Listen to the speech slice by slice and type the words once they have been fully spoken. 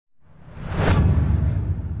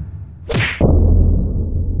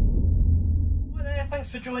thanks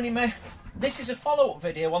for joining me. This is a follow-up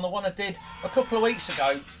video on the one I did a couple of weeks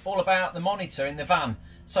ago, all about the monitor in the van.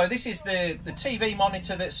 So this is the TV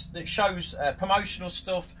monitor that shows promotional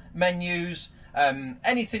stuff, menus,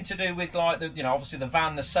 anything to do with, like, obviously the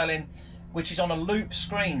van they're selling, which is on a loop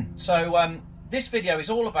screen. So this video is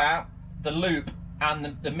all about the loop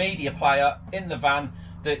and the media player in the van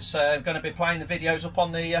that's going to be playing the videos up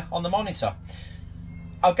on the monitor.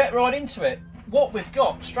 I'll get right into it. What we've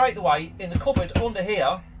got straight away in the cupboard under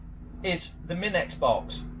here is the Minix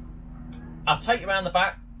box. I'll take you around the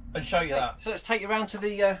back and show you that. So let's take you around to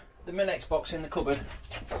the Minix box in the cupboard.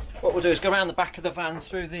 What we'll do is go around the back of the van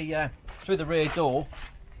through the rear door.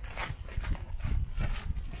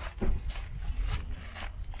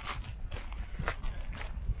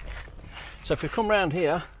 So if we come round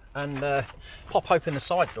here and pop open the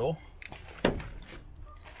side door,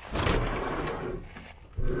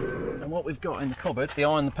 and what we've got in the cupboard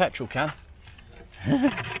behind the petrol can,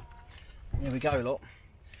 here we go, look,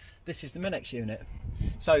 this is the Minix unit.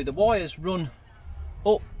 So the wires run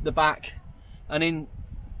up the back and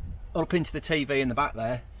up into the TV in the back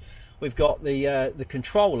there. We've got the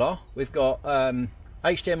controller, we've got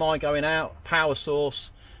HDMI going out, power source,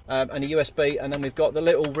 and a USB, and then we've got the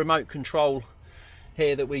little remote control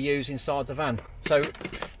here that we use inside the van. So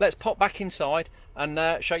let's pop back inside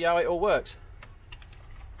and show you how it all works.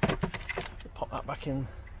 Pop that back in,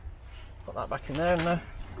 put that back in there, and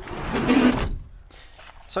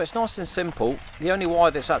so it's nice and simple. The only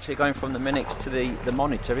wire that's actually going from the Minix to the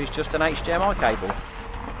monitor is just an HDMI cable.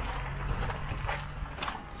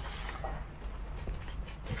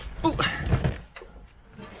 Ooh.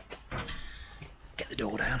 Get the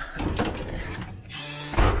door down.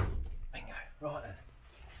 Bingo. Right then.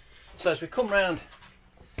 So as we come round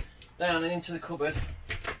down and into the cupboard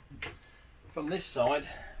from this side,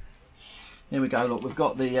 here we go. Look, we've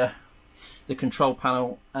got the control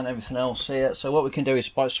panel and everything else here. So what we can do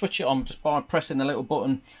is switch it on just by pressing the little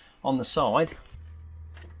button on the side.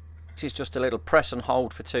 This is just a little press and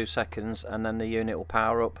hold for 2 seconds, and then the unit will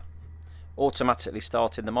power up, automatically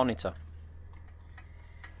starting the monitor.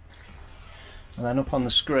 And then up on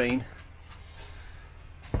the screen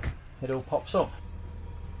it all pops up.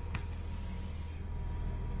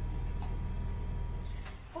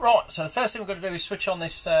 Right, so the first thing we're going to do is switch on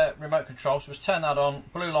this remote control. So let's turn that on,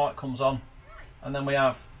 blue light comes on, and then we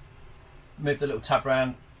move the little tab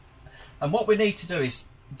around. And what we need to do is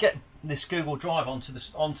get this Google Drive onto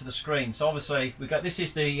the screen. So obviously we got, this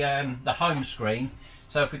is the home screen.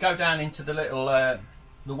 So if we go down into the little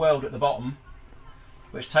the world at the bottom,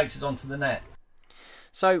 which takes us onto the net.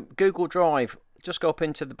 So Google Drive, just go up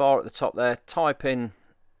into the bar at the top there, type in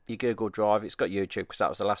your Google Drive. It's got YouTube because that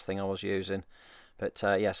was the last thing I was using. But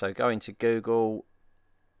yeah, so go into Google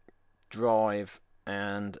Drive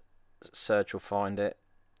and search will find it.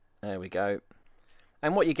 There we go.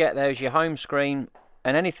 And what you get there is your home screen,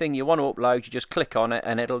 and anything you want to upload, you just click on it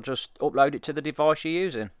and it'll just upload it to the device you're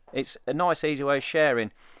using. It's a nice easy way of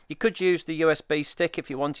sharing. You could use the USB stick if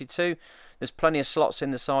you wanted to. There's plenty of slots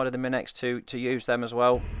in the side of the Minix to use them as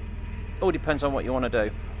well. All depends on what you want to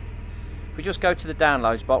do. If we just go to the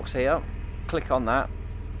downloads box here, click on that,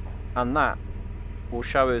 and that will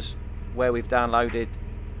show us where we've downloaded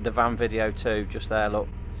the van video to, just there, look.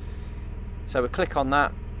 So we click on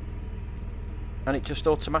that and it just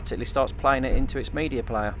automatically starts playing it into its media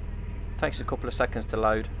player. Takes a couple of seconds to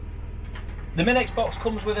load. The Minix box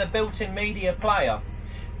comes with a built-in media player,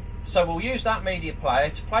 so we'll use that media player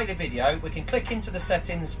to play the video. We can click into the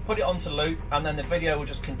settings, put it onto loop, and then the video will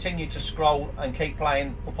just continue to scroll and keep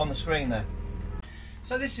playing up on the screen there.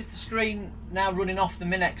 So this is the screen now running off the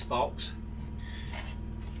Minix box,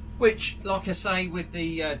 which, like I say, with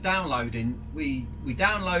the downloading, we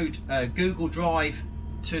download Google Drive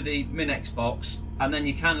to the Minix box, and then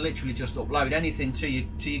you can literally just upload anything to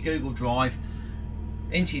your Google Drive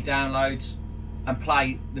into your downloads and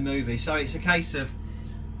play the movie. So it's a case of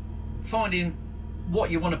finding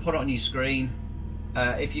what you want to put on your screen.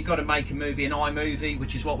 If you've got to make a movie in iMovie,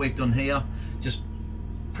 which is what we've done here, just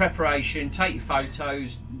preparation, take your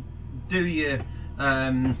photos, do your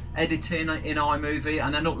editing in iMovie,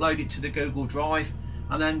 and then upload it to the Google Drive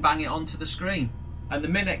and then bang it onto the screen. And the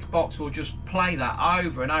Minix box will just play that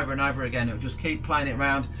over and over and over again. It'll just keep playing it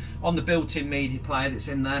around on the built-in media player that's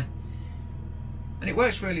in there, and it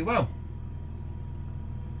works really well.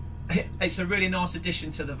 It's a really nice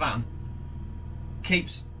addition to the van.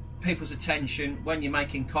 Keeps people's attention when you're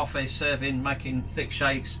making coffee, serving, making thick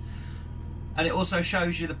shakes. And it also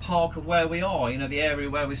shows you the park of where we are, the area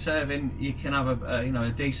where we're serving. You can have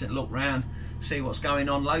a decent look round, see what's going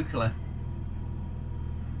on locally.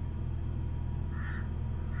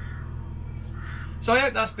 So I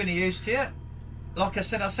hope that's been of use to you. Like I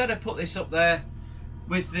said I'd put this up there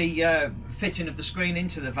with the fitting of the screen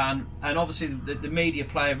into the van, and obviously the media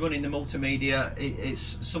player running the multimedia,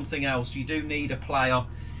 it's something else. You do need a player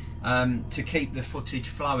to keep the footage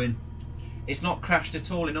flowing. It's not crashed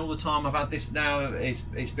at all in all the time I've had this now.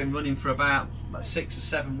 It's been running for about 6 or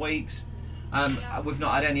 7 weeks. We've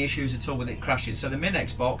not had any issues at all with it crashing. So the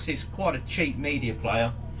Minix box is quite a cheap media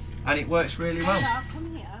player, and it works really well.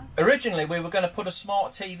 Originally we were going to put a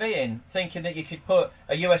smart TV in, thinking that you could put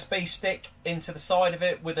a USB stick into the side of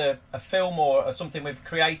it with a film or something we've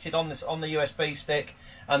created on the USB stick,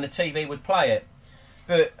 and the TV would play it.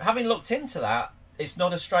 But having looked into that, it's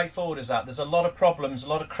not as straightforward as that. There's a lot of problems, a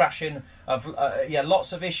lot of crashing,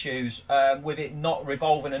 lots of issues with it not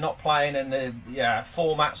revolving and not playing, and the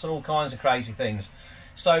formats and all kinds of crazy things.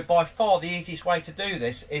 So by far the easiest way to do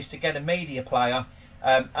this is to get a media player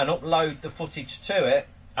and upload the footage to it,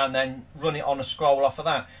 and then run it on a scroll off of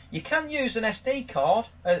that. You can use an SD card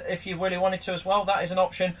if you really wanted to as well. That is an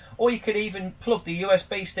option. Or you could even plug the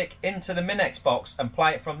USB stick into the Minix box and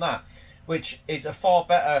play it from that, which is a far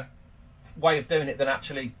better way of doing it than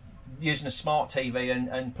actually using a smart TV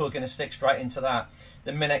and plugging a stick straight into that.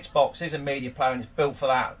 The Minix box is a media player, and it's built for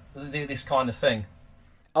that, this kind of thing.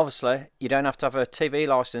 Obviously, you don't have to have a TV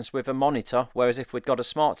licence with a monitor, whereas if we'd got a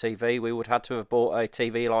smart TV, we would have to have bought a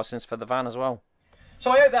TV licence for the van as well. So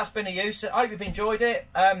I hope that's been of use. I hope you've enjoyed it.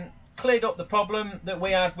 Cleared up the problem that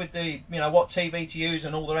we had with the, what TV to use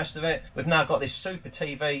and all the rest of it. We've now got this super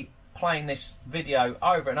TV playing this video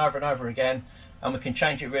over and over and over again, and we can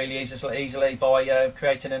change it really easily by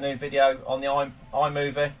creating a new video on the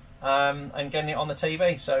iMovie and getting it on the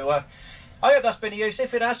TV. So I hope that's been of use.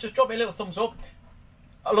 If it has, just drop me a little thumbs up.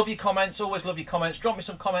 I love your comments, always love your comments. Drop me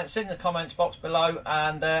some comments in the comments box below,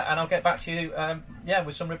 and I'll get back to you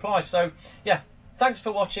with some replies. So yeah, thanks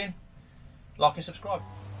for watching. Like and subscribe.